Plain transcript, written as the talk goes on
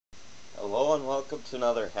Hello and welcome to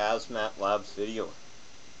another Hazmat Labs video.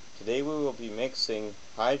 Today we will be mixing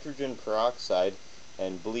hydrogen peroxide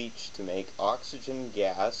and bleach to make oxygen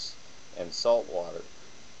gas and salt water.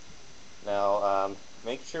 Now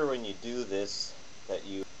make sure when you do this that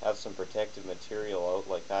you have some protective material out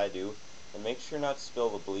like I do, and make sure not to spill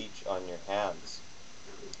the bleach on your hands.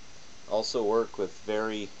 Also work with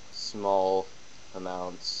very small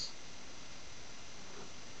amounts.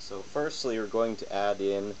 So firstly we're going to add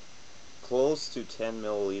in close to 10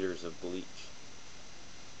 milliliters of bleach.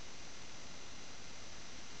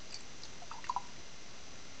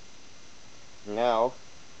 Now,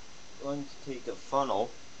 we're going to take a funnel.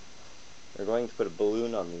 We're going to put a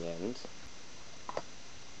balloon on the end.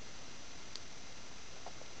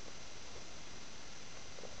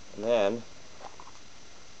 And then,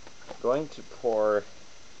 we're going to pour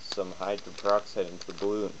some hydrogen peroxide into the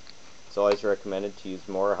balloon. It's always recommended to use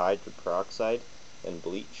more hydrogen peroxide than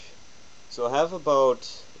bleach. So have about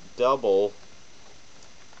double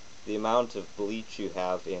the amount of bleach you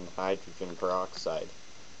have in hydrogen peroxide.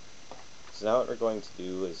 So now what we're going to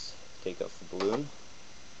do is take off the balloon.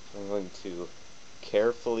 I'm going to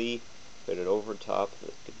carefully put it over top of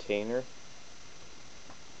the container.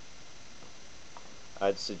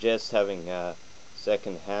 I'd suggest having a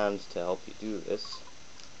second hand to help you do this.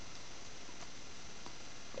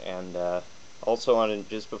 And also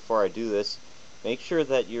just before I do this, make sure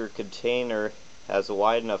that your container has a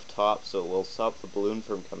wide enough top so it will stop the balloon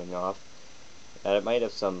from coming off, and it might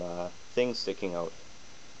have some things sticking out.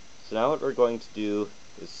 So now what we're going to do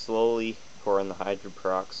is slowly pour in the hydrogen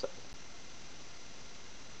peroxide.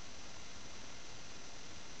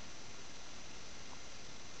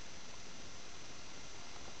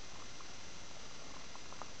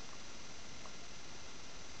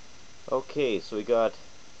 Okay, so we got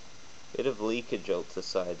a bit of leakage out the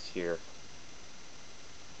sides here.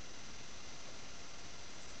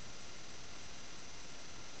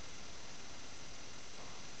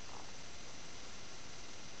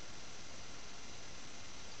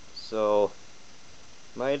 So,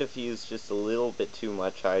 might have used just a little bit too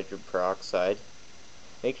much hydrogen peroxide.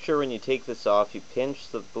 Make sure when you take this off, you pinch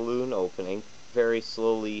the balloon opening, very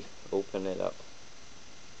slowly open it up.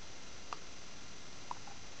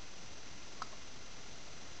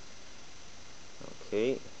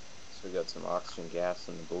 Okay, so we got some oxygen gas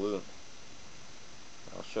in the balloon.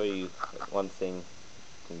 I'll show you one thing you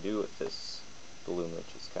can do with this balloon,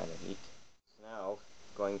 which is kind of neat. Now,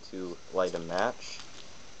 I'm going to light a match.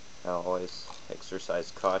 Now always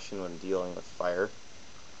exercise caution when dealing with fire.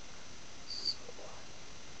 So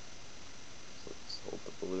let's hold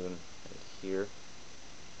the balloon right here.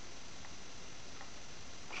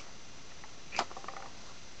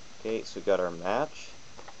 Okay, so we got our match.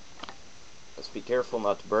 Just be careful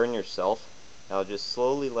not to burn yourself. Now just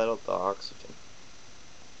slowly let out the oxygen.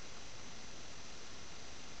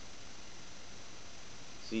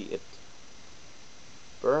 See, it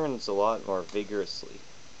burns a lot more vigorously.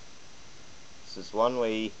 This is one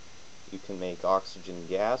way you can make oxygen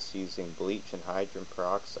gas using bleach and hydrogen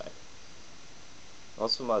peroxide.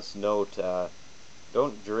 Also must note,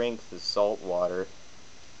 don't drink the salt water,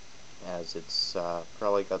 as it's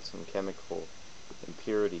probably got some chemical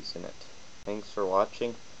impurities in it. Thanks for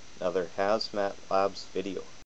watching another Hazmat Labs video.